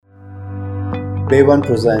Bay One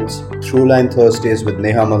presents Throughline Thursdays with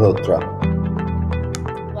Neha Malhotra.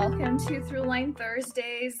 Welcome to Throughline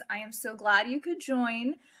Thursdays. I am so glad you could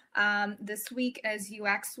join. This week is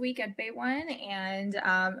UX Week at Bay One, and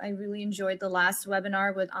I really enjoyed the last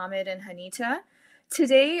webinar with Ahmed and Hanita.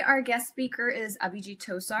 Today, our guest speaker is Abhijit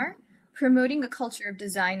Tosar. Promoting a culture of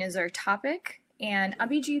design is our topic, and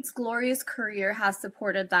Abhijit's glorious career has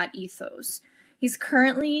supported that ethos. He's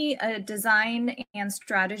currently a design and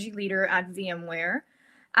strategy leader at VMware.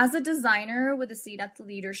 As a designer with a seat at the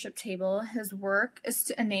leadership table, his work is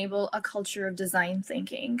to enable a culture of design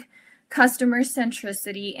thinking, customer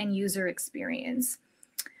centricity, and user experience.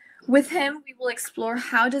 With him, we will explore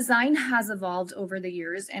how design has evolved over the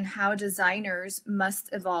years and how designers must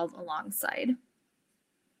evolve alongside.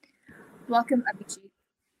 Welcome, Abhijit.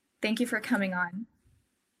 Thank you for coming on.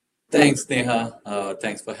 Thanks, Neha.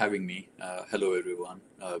 Thanks for having me. Hello, everyone.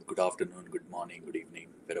 Good afternoon, good morning, good evening,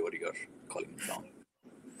 wherever you're calling from.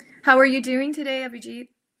 How are you doing today, Abhijit?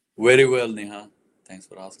 Very well, Neha. Thanks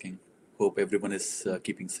for asking. Hope everyone is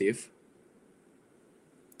keeping safe.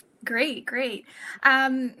 Great.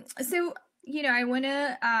 So, I want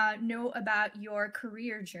to know about your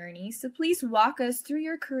career journey. So please walk us through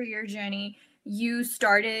your career journey. You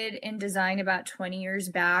started in design about 20 years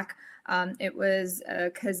back. It was a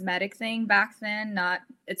cosmetic thing back then.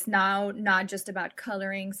 It's now not just about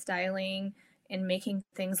coloring, styling, and making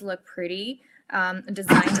things look pretty.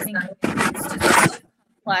 Design thinking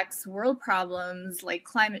complex world problems like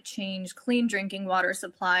climate change, clean drinking water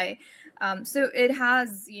supply. So it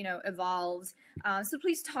has, evolved. So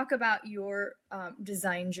please talk about your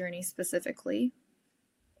design journey specifically.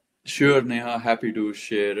 Sure, Neha. Happy to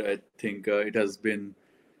share. I think it has been,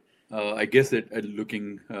 I guess,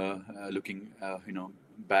 looking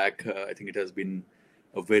back, I think it has been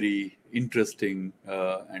a very interesting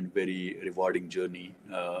and very rewarding journey,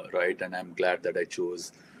 right? And I'm glad that I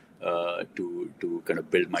chose to kind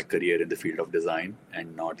of build my career in the field of design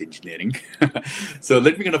and not engineering. So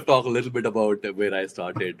let me kind of talk a little bit about where I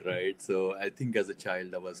started, right? So I think as a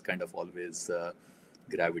child, I was kind of always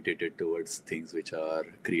gravitated towards things which are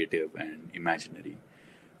creative and imaginary.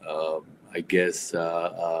 I guess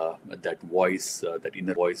that voice, that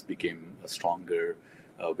inner voice became stronger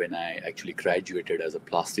when I actually graduated as a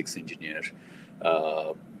plastics engineer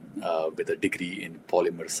with a degree in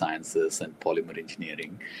polymer sciences and polymer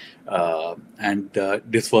engineering. And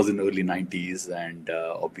this was in early 90s, and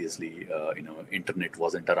obviously, internet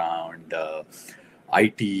wasn't around.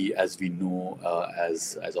 IT, as we know,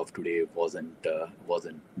 as of today, wasn't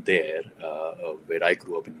there where I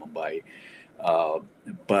grew up in Mumbai.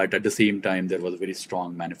 But at the same time, there was a very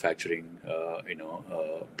strong manufacturing,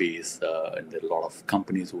 base, and there are a lot of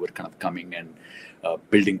companies who were kind of coming and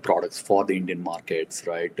building products for the Indian markets,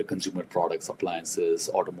 right? The consumer products, appliances,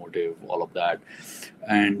 automotive, all of that,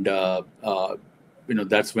 and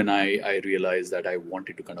that's when I realized that I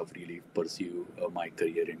wanted to kind of really pursue my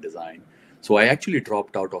career in design. So I actually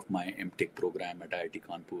dropped out of my MTech program at IIT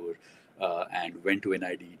Kanpur and went to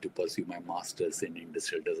NID to pursue my master's in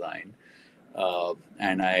industrial design.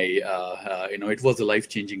 And it was a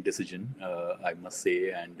life-changing decision, I must say,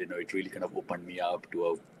 and it really kind of opened me up to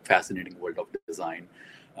a fascinating world of design.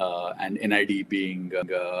 And NID being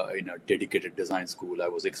a dedicated design school, I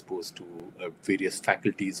was exposed to various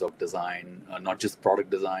faculties of design, not just product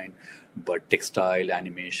design, but textile,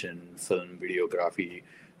 animation, film, videography,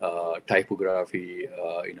 typography,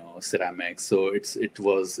 ceramics. So it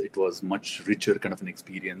was much richer kind of an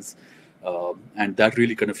experience. And that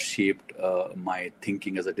really kind of shaped my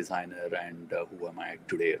thinking as a designer and who am I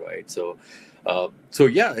today, right? So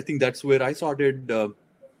yeah, I think that's where I started.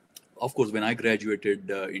 Of course, when I graduated,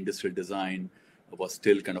 industrial design was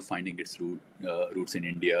still kind of finding its roots in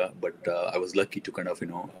India, but I was lucky to kind of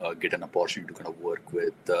get an opportunity to kind of work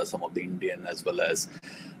with some of the Indian as well as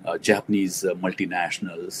Japanese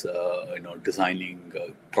multinationals, designing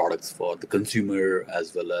products for the consumer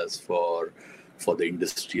as well as for the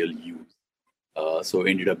industrial use. So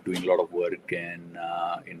ended up doing a lot of work in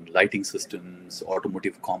lighting systems,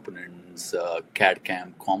 automotive components,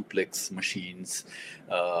 CAD/CAM, complex machines.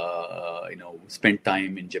 Spent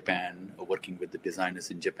time in Japan working with the designers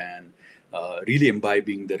in Japan, really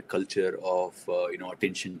imbibing their culture of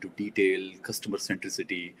attention to detail, customer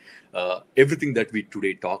centricity, everything that we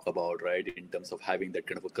today talk about, right, in terms of having that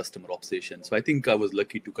kind of a customer obsession. So I think I was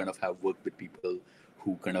lucky to kind of have worked with people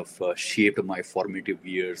who kind of shaped my formative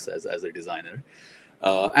years as a designer.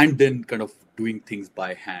 And then kind of doing things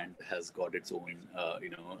by hand has got its own,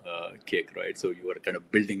 kick, right? So you are kind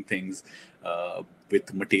of building things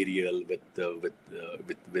with material,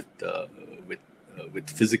 with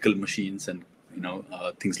physical machines and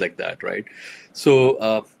things like that, right?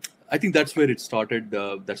 So I think that's where it started.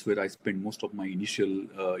 That's where I spent most of my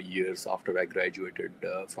initial years after I graduated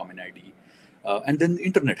from NID. And then the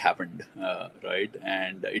internet happened, right?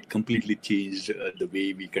 And it completely changed the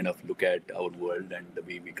way we kind of look at our world and the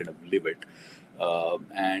way we kind of live it.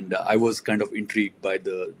 And I was kind of intrigued by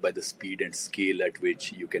the speed and scale at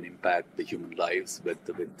which you can impact the human lives with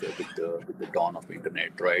the dawn of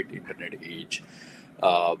internet, right? Internet age.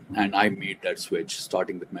 And I made that switch,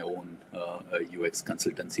 starting with my own UX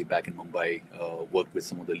consultancy back in Mumbai. Worked with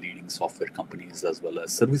some of the leading software companies as well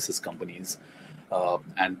as services companies,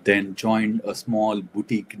 and then joined a small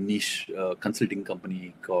boutique niche consulting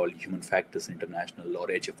company called Human Factors International, or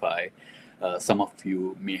HFI. Some of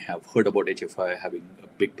you may have heard about HFI having a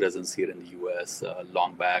big presence here in the US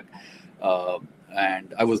long back.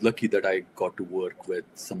 And I was lucky that I got to work with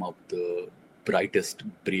some of the brightest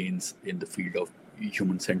brains in the field of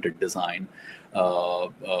human-centered design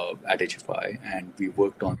at HFI, and we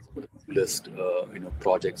worked on some of the coolest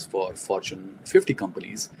projects for Fortune 50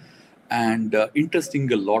 companies. And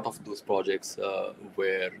interesting, a lot of those projects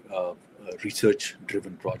were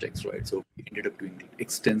research-driven projects, right? So we ended up doing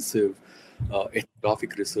extensive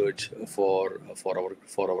ethnographic research for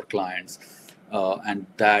our clients, and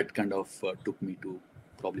that kind of took me to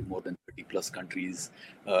probably more than 30 plus countries,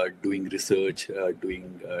 doing research,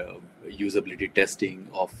 doing usability testing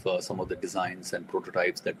of some of the designs and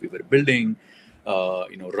prototypes that we were building,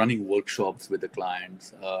 running workshops with the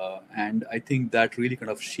clients. And I think that really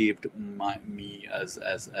kind of shaped me as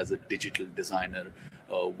a digital designer,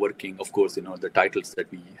 working, of course, the titles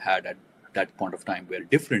that we had at that point of time were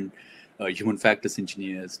different. Human factors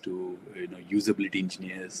engineers to usability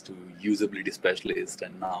engineers to usability specialists,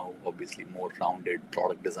 and now obviously more rounded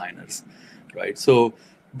product designers, right? So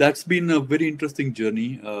that's been a very interesting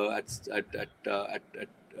journey. At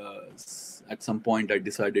some point, I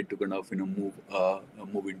decided to kind of move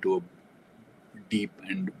into a deep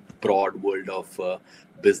and broad world of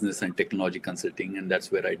business and technology consulting, and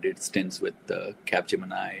that's where I did stints with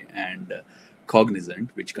Capgemini and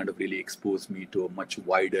Cognizant, which kind of really exposed me to a much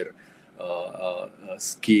wider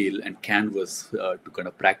scale and canvas to kind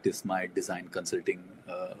of practice my design consulting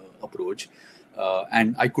approach.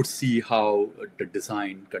 And I could see how the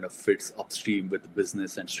design kind of fits upstream with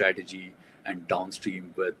business and strategy, and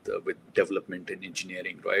downstream with development and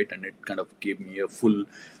engineering, right? And it kind of gave me a full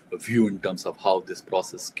view in terms of how this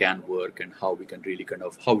process can work and how we can really kind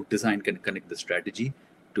of, how design can connect the strategy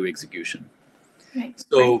to execution. Right.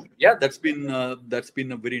 So right. yeah, that's been a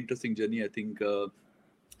very interesting journey. I think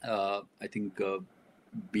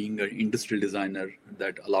being an industrial designer,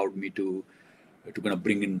 that allowed me to kind of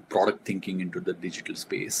bring in product thinking into the digital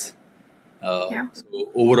space. So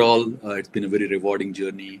overall, it's been a very rewarding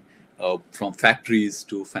journey, from factories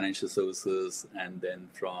to financial services, and then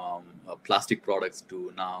from plastic products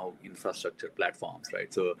to now infrastructure platforms,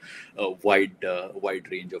 right? So a wide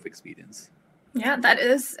range of experience. Yeah, that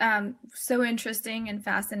is so interesting and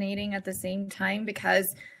fascinating at the same time,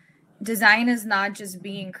 because design is not just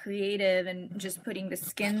being creative and just putting the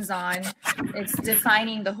skins on. It's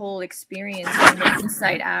defining the whole experience from the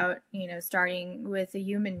inside out, starting with a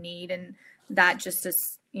human need. And that just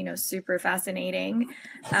is, super fascinating.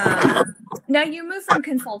 Now you moved from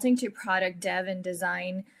consulting to product dev and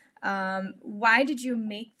design. Why did you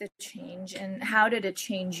make the change, and how did it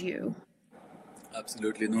change you?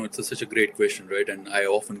 Absolutely. No, it's such a great question, right? And I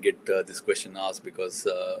often get this question asked because,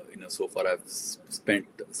 so far I've spent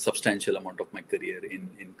a substantial amount of my career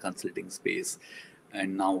in consulting space,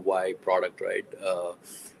 and now why product, right?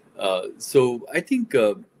 So I think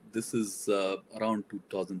this is around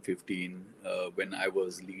 2015 when I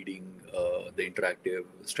was leading the interactive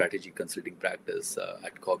strategy consulting practice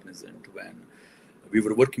at Cognizant, when we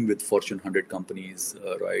were working with Fortune 100 companies,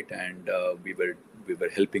 right? And we were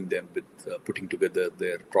helping them with putting together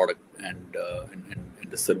their product and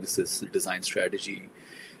the services design strategy.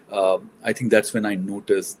 I think that's when I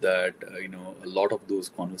noticed that a lot of those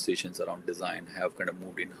conversations around design have kind of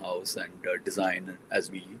moved in-house, and design,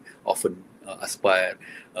 as we often aspire,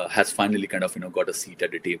 has finally kind of got a seat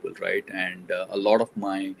at the table, right? And a lot of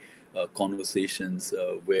my conversations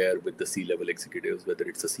were with the C-level executives, whether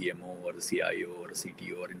it's a CMO or a CIO or a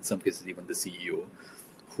CTO, or in some cases even the CEO,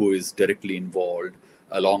 who is directly involved,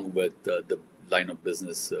 along with the line of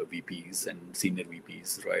business VPs and senior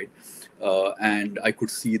VPs, right? And I could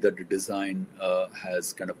see that the design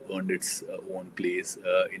has kind of earned its own place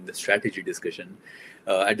in the strategy discussion.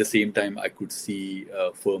 At the same time, I could see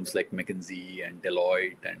firms like McKinsey and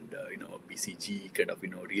Deloitte and BCG kind of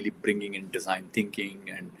really bringing in design thinking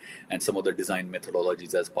and some of the design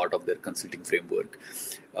methodologies as part of their consulting framework.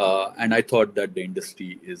 And I thought that the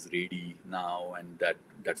industry is ready now, and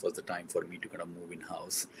that was the time for me to kind of move in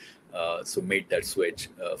house. So made that switch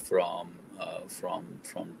from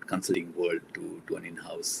consulting world to an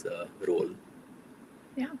in-house role.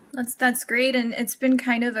 Yeah, that's great. And it's been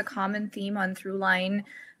kind of a common theme on Throughline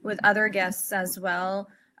with other guests as well.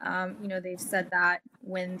 They've said that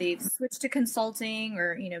when they've switched to consulting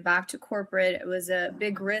or, back to corporate, it was a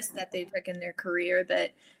big risk that they took in their career,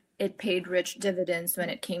 but it paid rich dividends when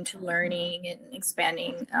it came to learning and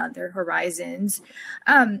expanding their horizons.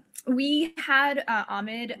 We had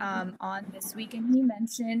Ahmed on this week, and he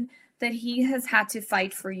mentioned that he has had to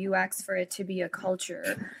fight for UX for it to be a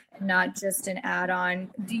culture and not just an add-on.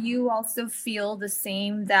 Do you also feel the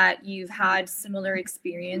same, that you've had similar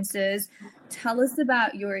experiences? Tell us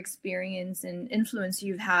about your experience and influence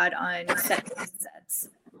you've had on setting sets.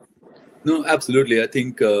 No, absolutely. I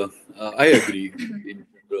think I agree in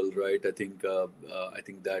general, right? I think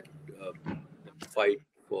that fight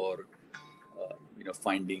for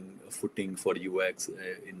finding a footing for UX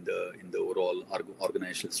in the overall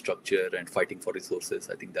organizational structure and fighting for resources,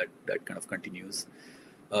 I think that kind of continues.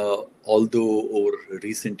 Although over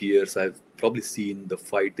recent years, I've probably seen the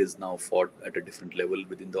fight is now fought at a different level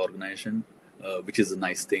within the organization, which is a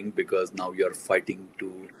nice thing, because now we are fighting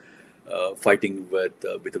with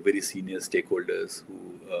the very senior stakeholders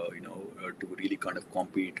who to really kind of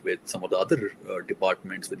compete with some of the other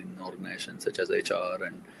departments within an organization, such as HR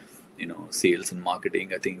and sales and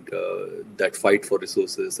marketing. I think that fight for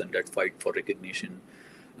resources and that fight for recognition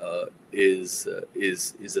is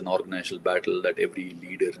an organizational battle that every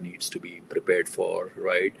leader needs to be prepared for,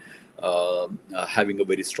 right? Having a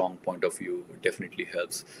very strong point of view definitely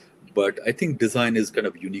helps. But I think design is kind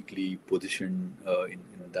of uniquely positioned in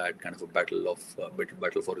that kind of a battle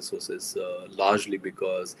for resources, largely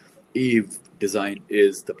because if design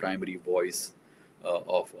is the primary voice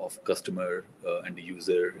of customer and the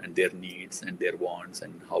user and their needs and their wants,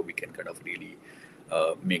 and how we can kind of really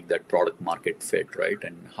make that product market fit, right?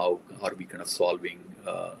 And how are we kind of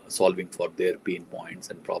solving for their pain points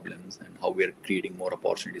and problems, and how we're creating more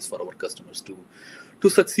opportunities for our customers to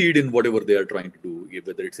succeed in whatever they are trying to do,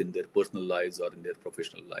 whether it's in their personal lives or in their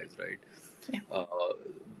professional lives, right? Yeah.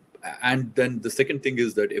 And then the second thing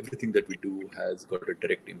is that everything that we do has got a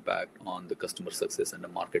direct impact on the customer success and the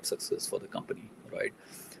market success for the company, right?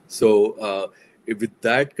 So with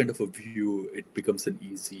that kind of a view, it becomes an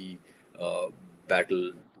easy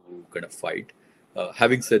battle to kind of fight.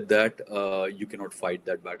 Having said that, you cannot fight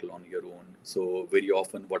that battle on your own. So very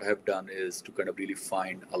often what I've done is to kind of really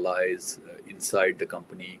find allies inside the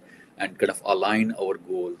company and kind of align our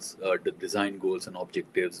goals, the design goals and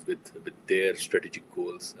objectives with their strategic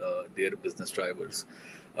goals, their business drivers.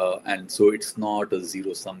 And so it's not a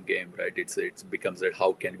zero-sum game, right? It becomes that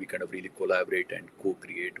how can we kind of really collaborate and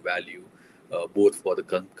co-create value, both for the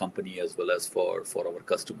company as well as for our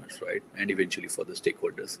customers, right? And eventually for the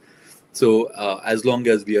stakeholders. So as long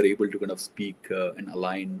as we are able to kind of speak and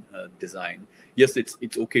align design, yes,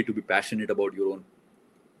 it's okay to be passionate about your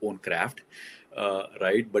own craft,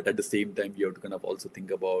 right? But at the same time, you have to kind of also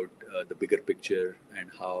think about the bigger picture and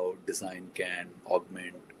how design can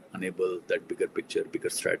augment, enable that bigger picture, bigger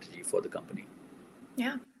strategy for the company.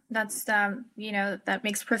 Yeah, that's that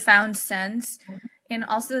makes profound sense. And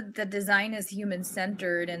also the design is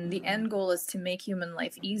human-centered, and the end goal is to make human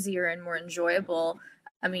life easier and more enjoyable.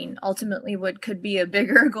 I mean, ultimately, what could be a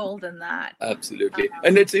bigger goal than that? Absolutely.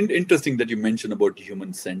 And it's interesting that you mentioned about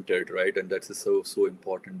human-centered, right? And that's so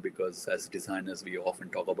important, because as designers, we often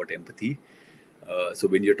talk about empathy. So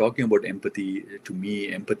when you're talking about empathy, to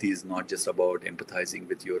me, empathy is not just about empathizing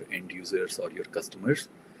with your end users or your customers.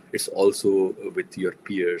 It's also with your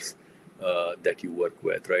peers that you work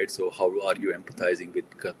with, right? So how are you empathizing with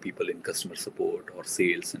people in customer support or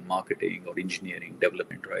sales and marketing or engineering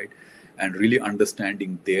development, right? And really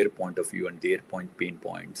understanding their point of view and their pain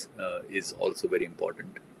points is also very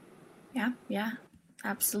important. Yeah,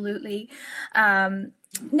 absolutely.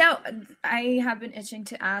 Now, I have been itching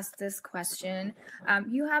to ask this question.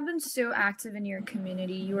 You have been so active in your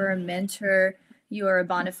community. You are a mentor. You are a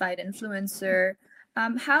bona fide influencer.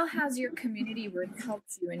 How has your community work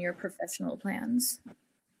helped you in your professional plans?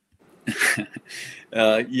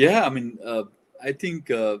 Yeah, I mean, I think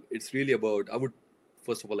it's really about, I would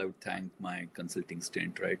first of all, I would thank my consulting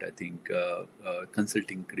stint, right? I think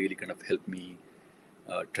consulting really kind of helped me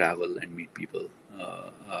travel and meet people,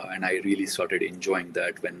 and I really started enjoying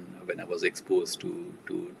that when I was exposed to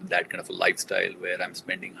that kind of a lifestyle where I'm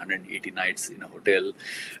spending 180 nights in a hotel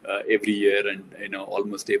every year, and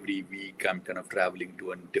almost every week I'm kind of traveling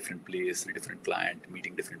to a different place, a different client,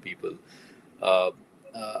 meeting different people.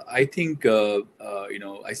 I think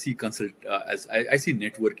I see I see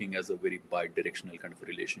networking as a very bi-directional kind of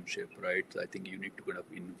relationship, right? I think you need to kind of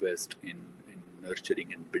invest in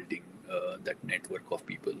nurturing and building that network of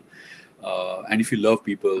people, and if you love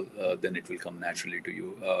people, then it will come naturally to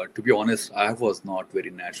you. To be honest, I was not very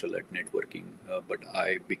natural at networking, but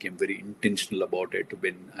I became very intentional about it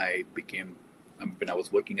when I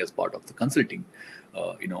was working as part of the consulting,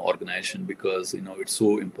 organization, because it's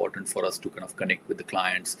so important for us to kind of connect with the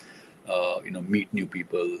clients, meet new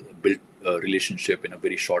people, build a relationship in a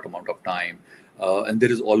very short amount of time, and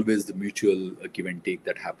there is always the mutual give and take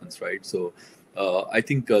that happens, right? So I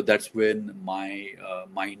think that's when my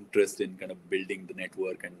interest in kind of building the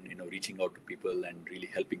network and reaching out to people and really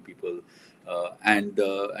helping people, and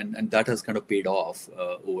that has kind of paid off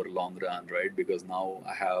over long run, right? Because now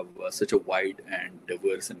I have such a wide and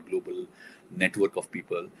diverse and global network of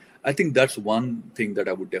people. I think that's one thing that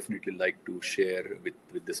I would definitely like to share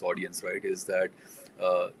with this audience, right? Is that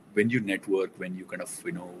when you network, when you kind of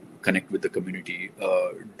connect with the community,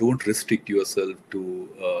 don't restrict yourself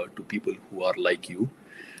to people who are like you,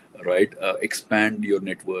 right? Expand your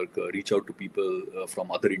network, reach out to people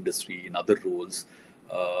from other industry in other roles.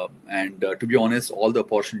 And to be honest, all the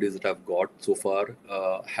opportunities that I've got so far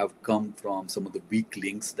have come from some of the weak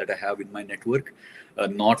links that I have in my network,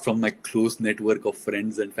 not from my close network of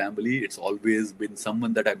friends and family. It's always been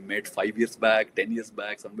someone that I met 5 years back, 10 years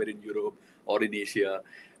back, somewhere in Europe or in Asia.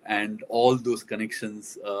 And all those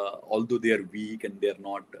connections, although they are weak and they're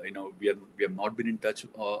not, we have not been in touch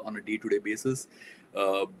on a day-to-day basis,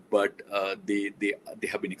 but they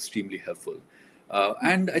have been extremely helpful.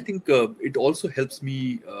 And I think it also helps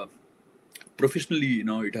me professionally.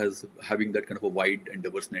 It has having that kind of a wide and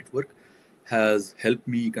diverse network has helped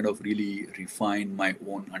me kind of really refine my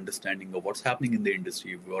own understanding of what's happening in the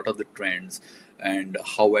industry, what are the trends, and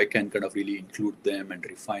how I can kind of really include them and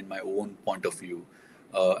refine my own point of view,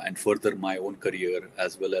 and further my own career,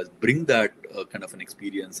 as well as bring that kind of an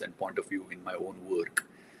experience and point of view in my own work,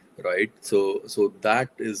 right? So that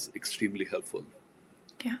is extremely helpful.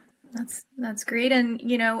 Yeah, that's great. And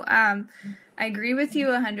I agree with you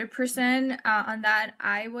 100% on that.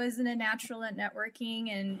 I wasn't a natural at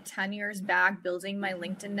networking, and 10 years back, building my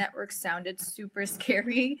LinkedIn network sounded super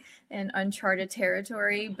scary and uncharted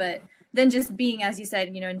territory. But then just being, as you said,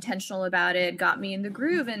 intentional about it got me in the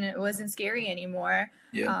groove, and it wasn't scary anymore.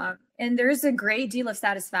 Yeah. And there's a great deal of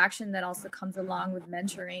satisfaction that also comes along with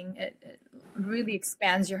mentoring. It really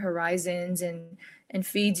expands your horizons and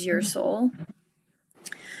feeds your soul.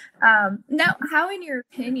 Now, how, in your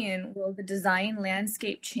opinion, will the design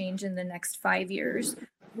landscape change in the next 5 years?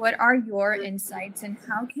 What are your insights, and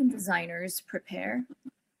how can designers prepare?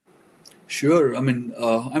 Sure. I mean,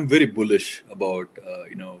 I'm very bullish about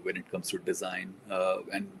when it comes to design,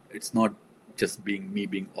 and it's not just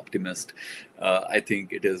being optimist. I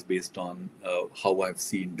think it is based on how I've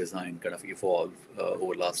seen design kind of evolve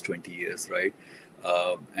over the last 20 years, right?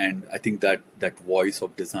 And I think that voice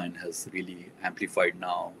of design has really amplified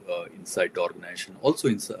now inside the organization, also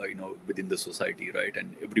inside, within the society, right?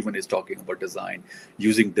 And everyone is talking about design,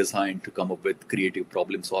 using design to come up with creative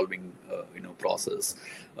problem-solving, process,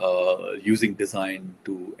 using design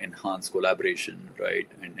to enhance collaboration, right?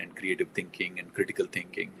 And creative thinking and critical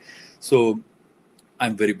thinking. So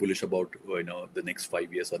I'm very bullish about the next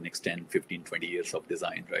 5 years or next 10, 15, 20 years of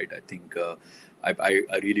design, right? I think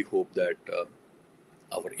I really hope that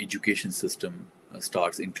our education system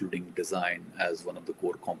starts including design as one of the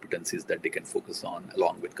core competencies that they can focus on,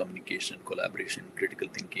 along with communication, collaboration, critical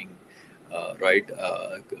thinking, right?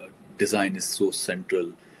 Design is so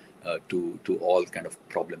central to all kind of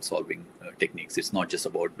problem-solving techniques. It's not just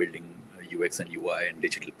about building UX and UI and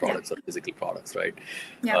digital products or physical products, right?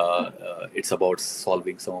 It's about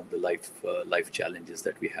solving some of the life challenges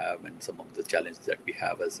that we have, and some of the challenges that we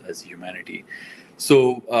have as humanity.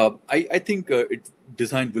 So I think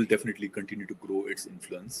design will definitely continue to grow its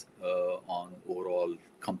influence on overall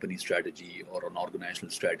company strategy or on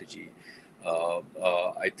organizational strategy.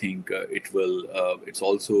 I think it will. It's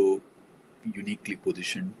also uniquely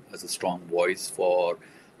positioned as a strong voice for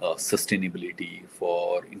sustainability,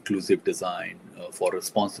 for inclusive design, for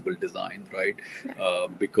responsible design, right?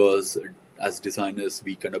 Because as designers,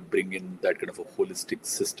 we kind of bring in that kind of a holistic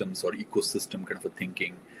systems or ecosystem kind of a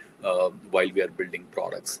thinking while we are building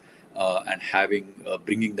products. And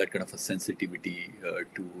bringing that kind of a sensitivity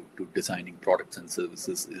to designing products and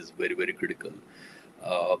services is very, very critical.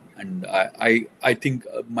 And I think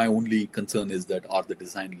my only concern is that are the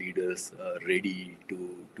design leaders ready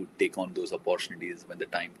to take on those opportunities when the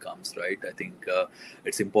time comes, right? I think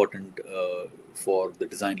it's important for the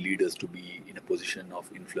design leaders to be in a position of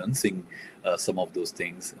influencing some of those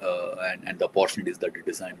things and the opportunities that the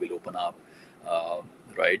design will open up.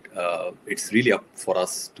 Right, it's really up for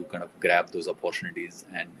us to kind of grab those opportunities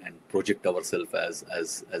and project ourselves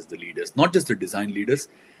as the leaders, not just the design leaders.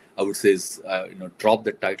 I would say is drop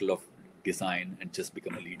the title of design and just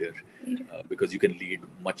become a leader, because you can lead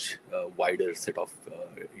much wider set of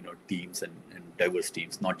teams and diverse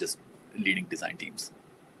teams, not just leading design teams.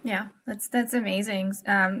 Yeah, that's amazing,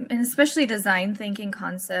 and especially design thinking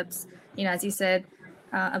concepts. As you said,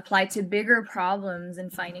 applied to bigger problems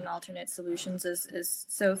and finding alternate solutions is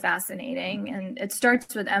so fascinating, and it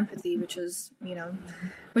starts with empathy, which is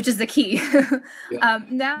the key.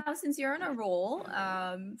 Now, since you're on a roll,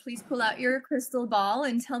 please pull out your crystal ball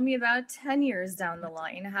and tell me about 10 years down the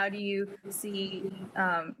line. How do you see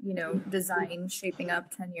design shaping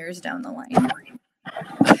up 10 years down the line?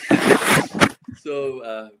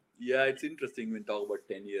 So it's interesting when talk about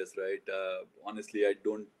 10 years, right? Honestly, I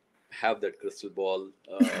don't have that crystal ball,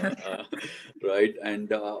 right?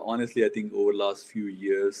 And honestly, I think over the last few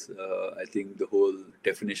years, I think the whole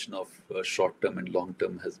definition of short-term and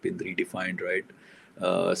long-term has been redefined, right?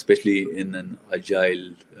 Especially in an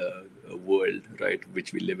agile world, right,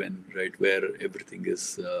 which we live in, right, where everything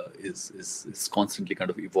is constantly kind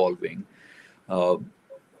of evolving.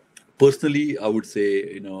 Personally, I would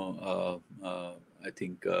say, I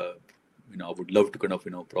think. I would love to kind of,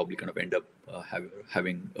 probably kind of end up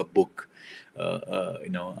having a book,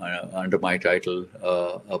 under my title,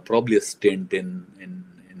 probably a stint in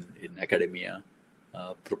academia,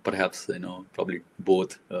 perhaps, probably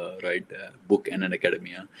both, right, book and an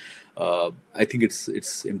academia. I think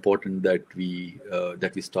it's important that we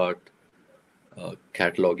start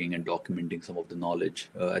cataloging and documenting some of the knowledge.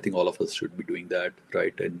 I think all of us should be doing that,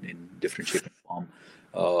 right, in different shape and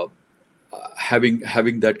form.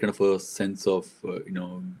 Having that kind of a sense of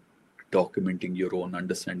documenting your own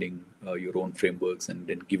understanding, your own frameworks, and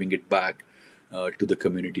then giving it back to the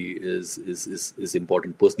community is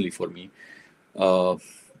important personally for me.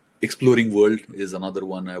 Exploring world is another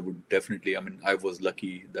one. I would definitely. I was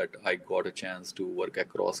lucky that I got a chance to work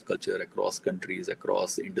across culture, across countries,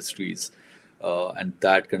 across industries, and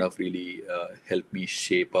that kind of really helped me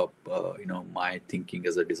shape up my thinking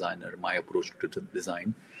as a designer, my approach to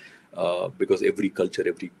design. Because every culture,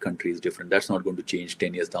 every country is different. That's not going to change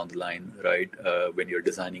 10 years down the line, right? When you're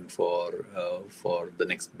designing for the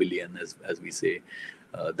next billion, as we say,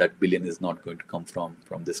 that billion is not going to come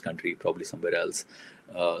from this country, probably somewhere else.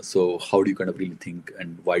 So how do you kind of really think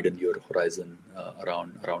and widen your horizon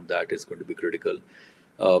around that is going to be critical.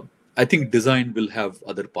 I think design will have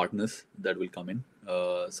other partners that will come in,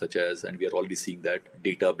 such as, and we are already seeing that,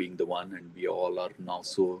 data being the one, and we all are now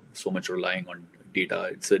so much relying on data.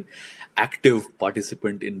 It's an active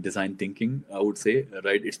participant in design thinking, I would say,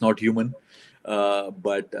 right? It's not human,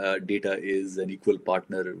 but data is an equal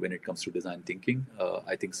partner when it comes to design thinking.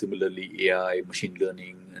 I think similarly, AI, machine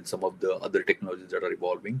learning, and some of the other technologies that are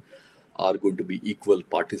evolving are going to be equal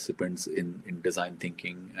participants in design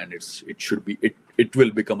thinking, and it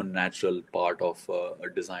will become a natural part of a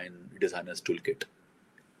designer's toolkit.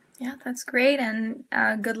 Yeah, that's great, and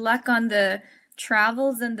good luck on the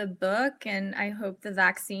travels and the book, and I hope the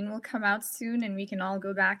vaccine will come out soon and we can all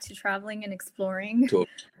go back to traveling and exploring. Sure.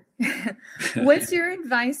 What's your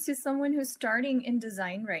advice to someone who's starting in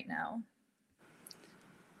design right now?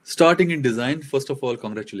 Starting in design, first of all,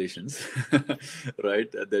 congratulations,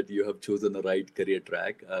 right? That you have chosen the right career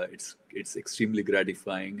track. It's extremely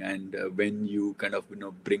gratifying, and when you kind of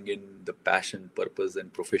bring in the passion, purpose,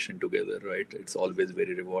 and profession together, right? It's always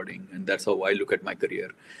very rewarding, and that's how I look at my career.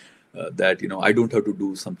 That I don't have to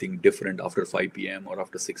do something different after 5 p.m. or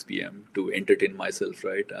after 6 p.m. to entertain myself,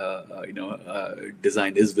 right?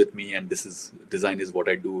 Design is with me, and design is what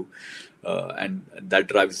I do, and that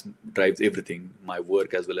drives everything, my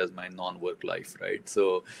work as well as my non-work life, right?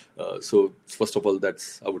 So first of all,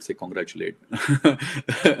 I would say congratulate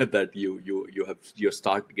that you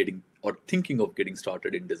start getting or thinking of getting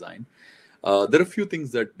started in design. There are a few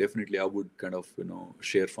things that definitely I would kind of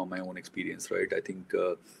share from my own experience, right? I think.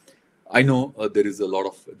 I know there's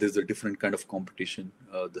a different kind of competition.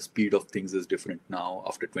 The speed of things is different now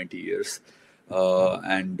after 20 years.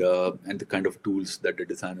 and the kind of tools that the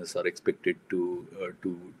designers are expected to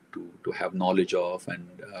have knowledge of, and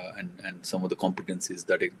some of the competencies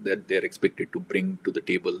that they're expected to bring to the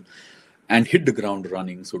table and hit the ground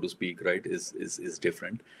running, so to speak, right, is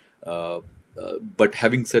different. But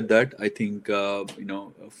having said that, I think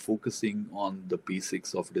focusing on the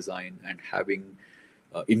basics of design and having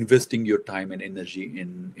investing your time and energy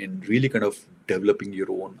in really kind of developing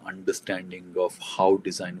your own understanding of how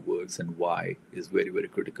design works and why is very, very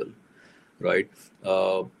critical, right?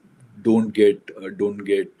 Don't get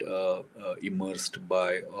immersed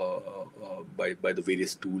by the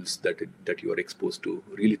various tools that you are exposed to.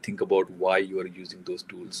 Really think about why you are using those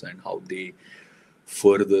tools and how they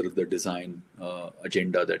further the design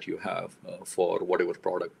agenda that you have for whatever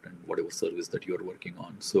product and whatever service that you're working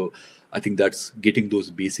on. So I think that's getting those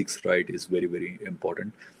basics right is very, very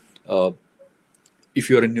important. If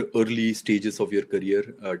you're in the early stages of your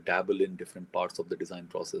career, dabble in different parts of the design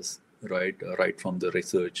process, right? Right from the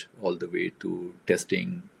research all the way to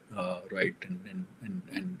testing, right,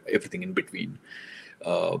 and everything in between.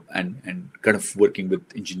 And kind of working with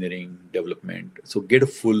engineering development. So get a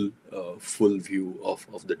full view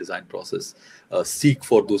of the design process. Seek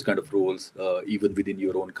for those kind of roles, even within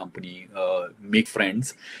your own company. Make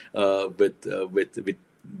friends with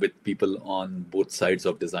people on both sides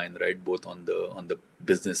of design, right? Both on the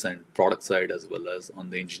business and product side, as well as on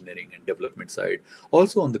the engineering and development side.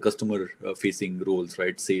 Also on the customer facing roles,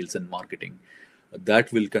 right? Sales and marketing.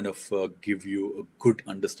 That will kind of give you a good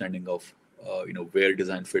understanding of where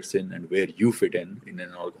design fits in and where you fit in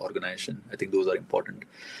an organization. I think those are important.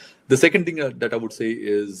 The second thing that I would say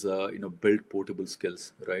is build portable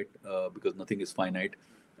skills, right? Because nothing is finite.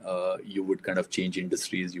 You would kind of change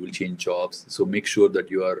industries, you will change jobs. So make sure that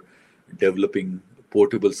you are developing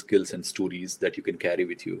portable skills and stories that you can carry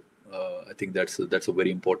with you. I think that's a very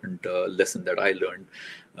important lesson that I learned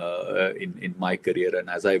in my career, and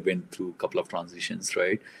as I went through a couple of transitions,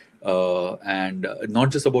 right? And not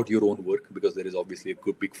just about your own work, because there is obviously a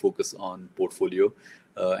big focus on portfolio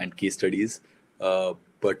and case studies,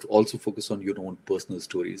 but also focus on your own personal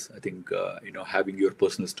stories. I think having your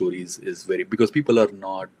personal stories is very, because people are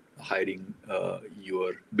not hiring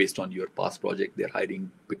based on your past project. They're hiring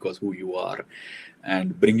because who you are,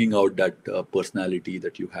 and bringing out that personality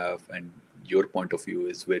that you have and your point of view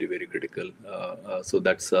is very, very critical. So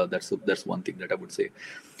that's one thing that I would say.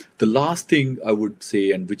 The last thing I would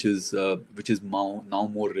say, and which is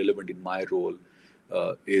now more relevant in my role,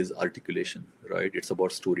 is articulation, right? It's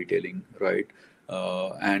about storytelling, right?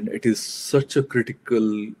 And it is such a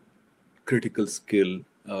critical skill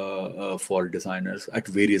for designers at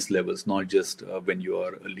various levels, not just when you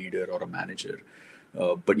are a leader or a manager.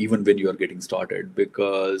 But even when you are getting started,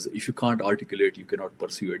 because if you can't articulate, you cannot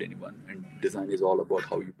persuade anyone. And design is all about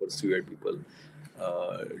how you persuade people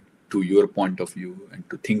to your point of view, and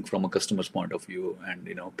to think from a customer's point of view, and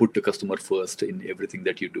put the customer first in everything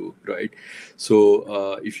that you do, right?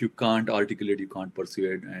 So if you can't articulate, you can't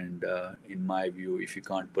persuade, and in my view, if you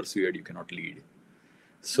can't persuade, you cannot lead.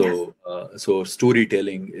 So so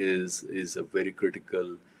storytelling is a very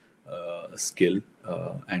critical skill,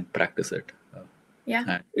 and practice it.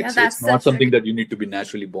 And it's not something that you need to be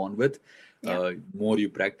naturally born with. More you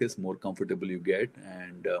practice, more comfortable you get,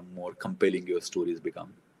 and more compelling your stories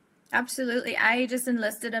become. Absolutely. I just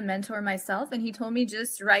enlisted a mentor myself, and he told me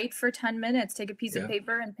just write for 10 minutes, take a piece of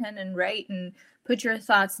paper and pen and write and put your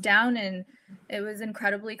thoughts down. And it was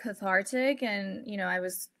incredibly cathartic. And, I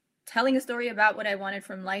was telling a story about what I wanted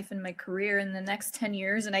from life and my career in the next 10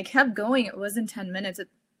 years. And I kept going. It wasn't 10 minutes. It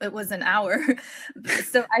was an hour.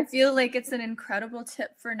 So I feel like it's an incredible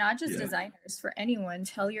tip for not just designers, for anyone.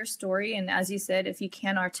 Tell your story. And as you said, if you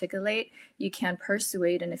can't articulate, you can't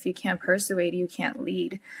persuade. And if you can't persuade, you can't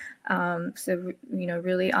lead. So,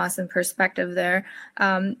 really awesome perspective there.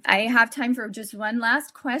 I have time for just one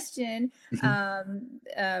last question. Have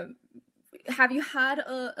you had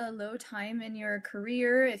a low time in your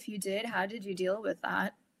career? If you did, how did you deal with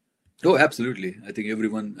that? Oh, absolutely. I think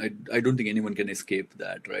I don't think anyone can escape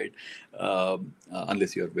that, right?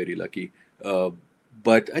 Unless you're very lucky.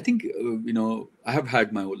 But I think, I have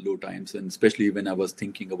had my low times, and especially when I was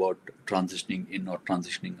thinking about transitioning in or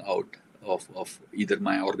transitioning out of either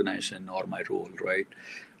my organization or my role, right?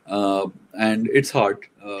 And it's hard,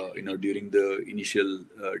 during the initial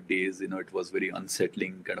days, it was very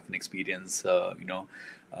unsettling kind of an experience,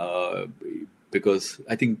 because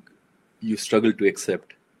I think you struggle to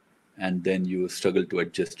accept, and then you struggle to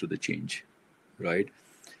adjust to the change, right?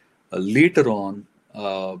 Later on,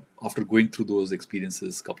 after going through those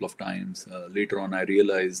experiences a couple of times, later on I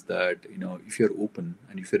realized that, if you're open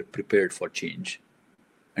and if you're prepared for change,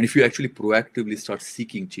 And if you actually proactively start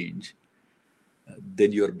seeking change,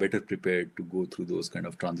 then you're better prepared to go through those kind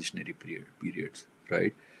of transitionary periods,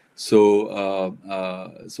 right? So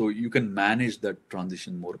you can manage that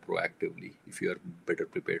transition more proactively if you are better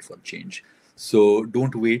prepared for change. So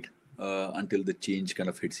don't wait until the change kind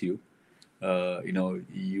of hits you.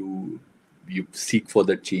 You seek for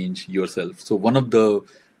that change yourself. So one of the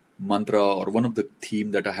mantra or one of the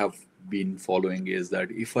theme that I have been following is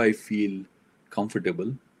that if I feel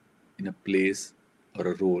comfortable in a place or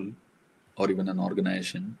a role or even an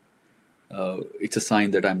organization, it's a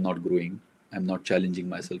sign that I'm not growing, I'm not challenging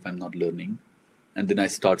myself, I'm not learning, and then I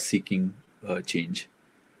start seeking change.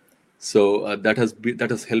 So that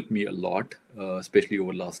has helped me a lot, especially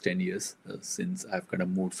over the last 10 years, since I've kind of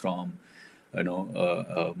moved from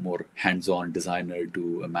a more hands-on designer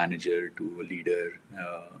to a manager to a leader,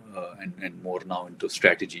 and more now into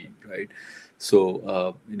strategy, right?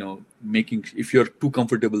 So making, if you're too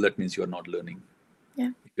comfortable, that means you're not learning.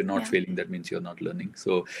 Yeah. If you're not failing, that means you're not learning.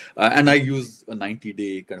 So and I use a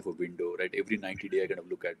 90-day kind of a window, right? Every 90-day I kind of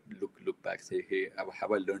look back, say, hey,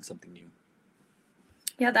 have I learned something new?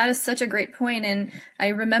 Yeah, that is such a great point. And I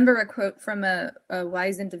remember a quote from a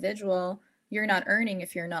wise individual: "You're not earning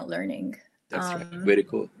if you're not learning." That's right. Very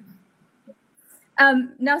cool.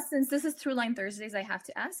 Now, since this is Throughline Thursdays, I have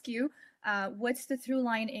to ask you, what's the through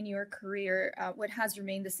line in your career? What has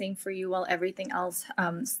remained the same for you while everything else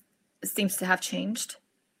seems to have changed?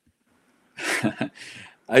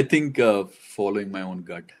 I think following my own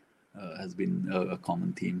gut has been a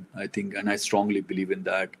common theme. I think, and I strongly believe in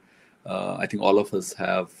that. I think all of us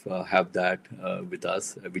have that with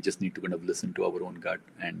us. We just need to kind of listen to our own gut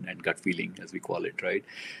and gut feeling, as we call it, right?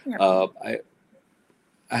 Yeah.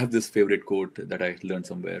 I have this favorite quote that I learned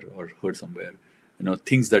somewhere or heard somewhere.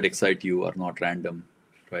 Things that excite you are not random,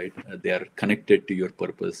 right? They are connected to your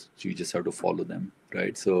purpose. So you just have to follow them,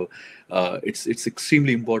 right? So it's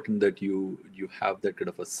extremely important that you have that kind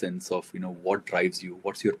of a sense of what drives you,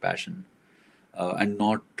 what's your passion. And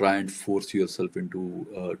not try and force yourself into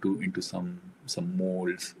some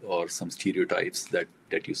molds or some stereotypes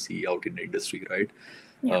that you see out in the industry, right?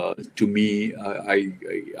 Yeah. To me,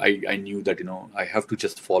 I knew that I have to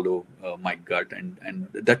just follow my gut, and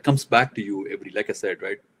that comes back to you like I said,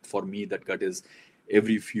 right? For me, that gut is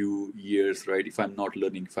every few years, right? If I'm not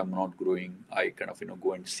learning, if I'm not growing, I kind of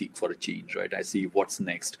go and seek for a change, right? I see what's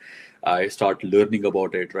next. I start learning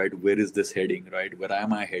about it, right? Where is this heading, right? Where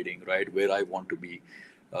am I heading, right? Where I want to be,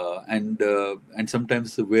 and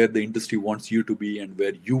sometimes where the industry wants you to be and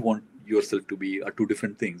where you want yourself to be are two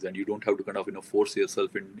different things, and you don't have to kind of force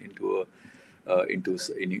yourself into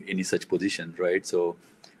any such position, right? So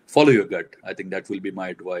follow your gut. I think that will be my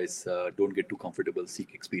advice. Don't get too comfortable.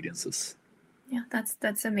 Seek experiences. Yeah,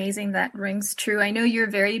 that's amazing. That rings true. I know you're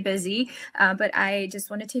very busy, but I just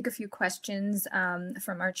want to take a few questions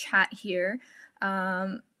from our chat here.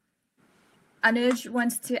 Anuj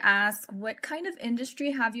wants to ask, what kind of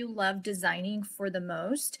industry have you loved designing for the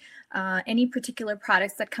most? Any particular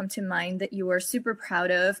products that come to mind that you are super proud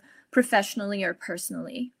of professionally or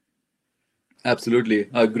personally? Absolutely.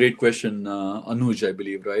 A great question, Anuj, I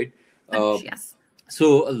believe, right? Anuj, yes.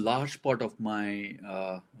 So a large part of my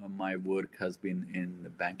my work has been in the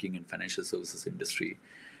banking and financial services industry,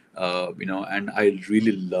 and I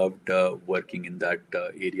really loved working in that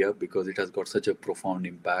area because it has got such a profound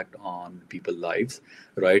impact on people's lives,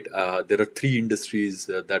 right? There are three industries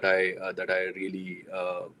that I really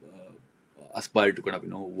aspire to kind of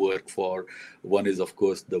work for. One is, of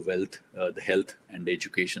course, the wealth, the health, and the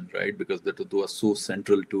education, right? Because those are so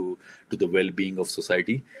central to the well-being of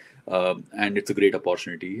society. And it's a great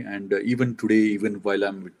opportunity. And even today, even while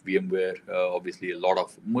I'm with VMware, obviously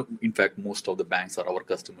in fact, most of the banks are our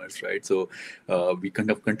customers, right? So we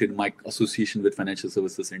kind of continue, my association with financial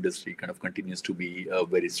services industry kind of continues to be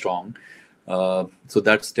very strong. So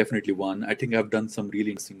that's definitely one. I think I've done some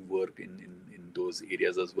really interesting work in those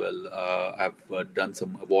areas as well. I've done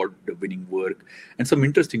some award-winning work and some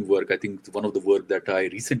interesting work. I think one of the work that I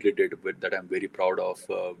recently did that I'm very proud of,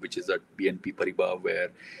 which is at BNP Paribas, where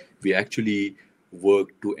we actually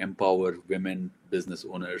worked to empower women business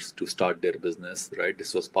owners to start their business, right?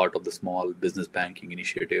 This was part of the small business banking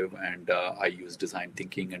initiative, and I used design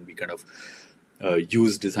thinking, and we kind of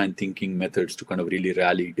use design thinking methods to kind of really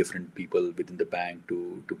rally different people within the bank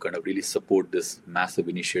to kind of really support this massive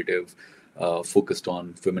initiative focused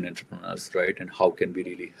on women entrepreneurs, right? And how can we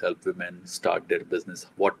really help women start their business?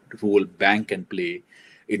 What role bank can play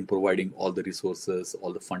in providing all the resources,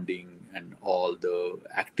 all the funding, and all the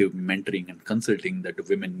active mentoring and consulting that the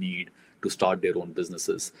women need to start their own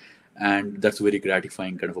businesses. And that's a very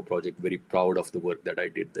gratifying kind of a project. Very proud of the work that I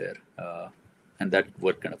did there. that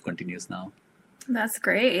work kind of continues now. That's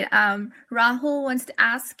great. Rahul wants to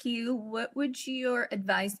ask you, what would your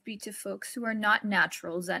advice be to folks who are not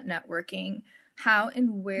naturals at networking? How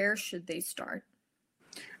and where should they start?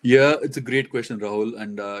 Yeah, it's a great question, Rahul.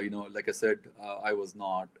 And like I said, I was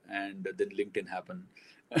not, and then LinkedIn happened,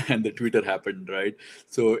 and the Twitter happened, right?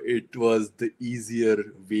 So it was the easier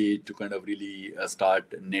way to kind of really start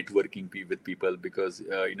networking with people, because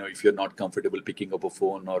if you're not comfortable picking up a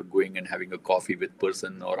phone or going and having a coffee with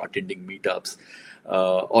person or attending meetups,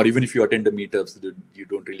 or even if you attend the meetups, you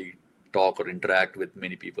don't really talk or interact with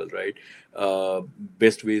many people, right?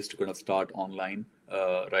 Best ways to kind of start online.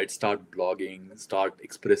 Right, start blogging, start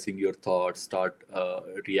expressing your thoughts, start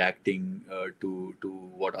reacting to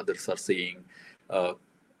what others are saying.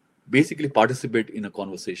 Basically, participate in a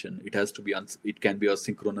conversation. It has to be it can be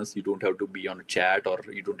asynchronous. You don't have to be on a chat, or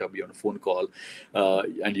you don't have to be on a phone call,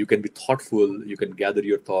 and you can be thoughtful. You can gather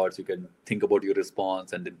your thoughts. You can think about your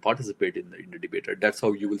response, and then participate in the debate. Right? That's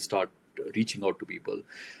how you will start reaching out to people.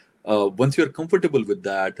 Once you're comfortable with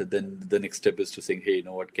that, then the next step is to saying, hey, you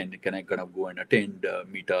know what, can I kind of go and attend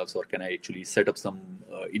meetups, or can I actually set up some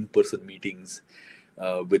in-person meetings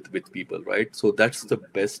with people, right? So that's the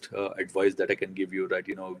best advice that I can give you, right?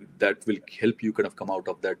 That will help you kind of come out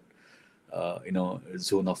of that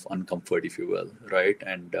zone of uncomfort, if you will, right?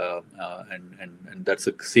 And that's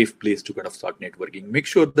a safe place to kind of start networking. Make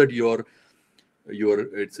sure that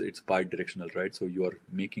it's bi-directional, right? So you are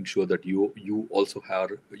making sure that you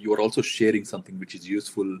are also sharing something which is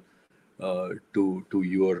useful to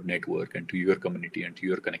your network and to your community and to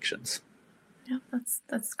your connections. Yeah,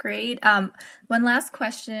 that's great. One last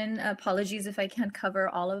question. Apologies if I can't cover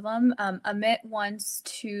all of them. Amit wants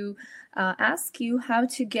to ask you how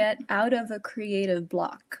to get out of a creative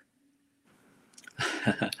block.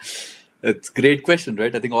 It's a great question,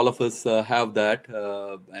 right? I think all of us have that.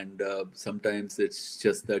 And sometimes it's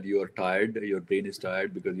just that you are tired, your brain is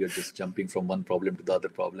tired because you're just jumping from one problem to the other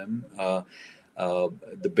problem.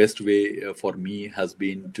 The best way for me has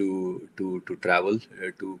been to travel,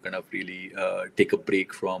 to kind of really take a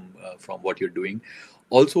break from what you're doing.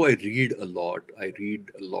 Also, I read a lot. I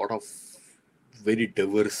read a lot of very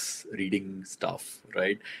diverse reading stuff,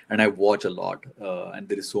 right? And I watch a lot, and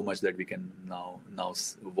there is so much that we can now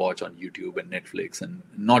watch on YouTube and Netflix. And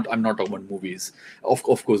I'm not talking about movies. Of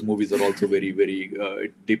course, movies are also very, very.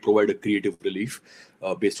 They provide a creative relief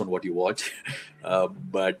based on what you watch,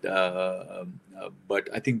 but I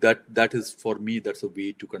think that is, for me, that's a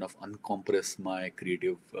way to kind of uncompress my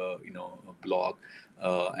creative block,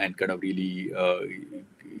 and kind of really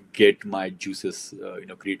get my juices,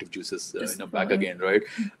 creative juices, back again, right?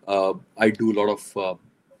 I do a lot of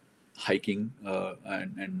hiking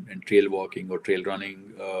and trail walking or trail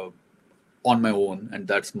running on my own, and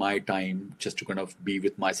that's my time just to kind of be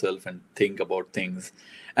with myself and think about things.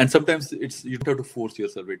 And sometimes you don't have to force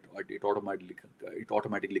yourself. It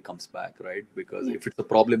automatically comes back, right? Because if it's a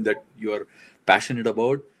problem that you're passionate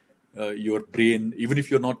about, your brain, even if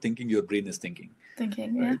you're not thinking, your brain is thinking. Yeah.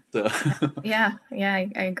 Right? So yeah, I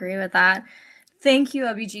agree with that. Thank you,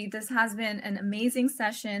 Abhijit. This has been an amazing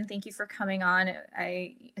session. Thank you for coming on.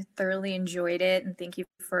 I thoroughly enjoyed it, and thank you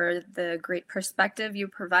for the great perspective you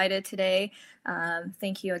provided today.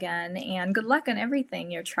 Thank you again, and good luck on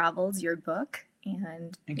everything, your travels, your book,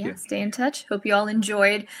 and stay in touch. Hope you all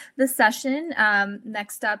enjoyed the session.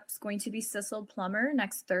 Next up is going to be Cecil Plummer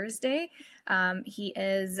next Thursday. He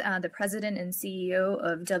is the president and CEO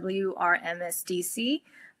of WRMSDC.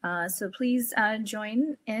 So please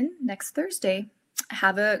join in next Thursday.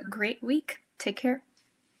 Have a great week. Take care.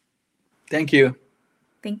 Thank you.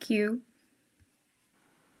 Thank you.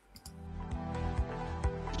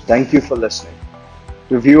 Thank you for listening.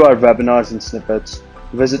 To view our webinars and snippets,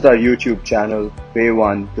 visit our YouTube channel,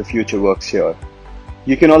 Bay1, The Future Works Here.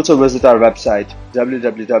 You can also visit our website,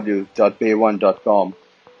 www.bay1.com,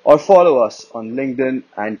 or follow us on LinkedIn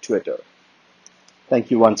and Twitter. Thank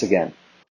you once again.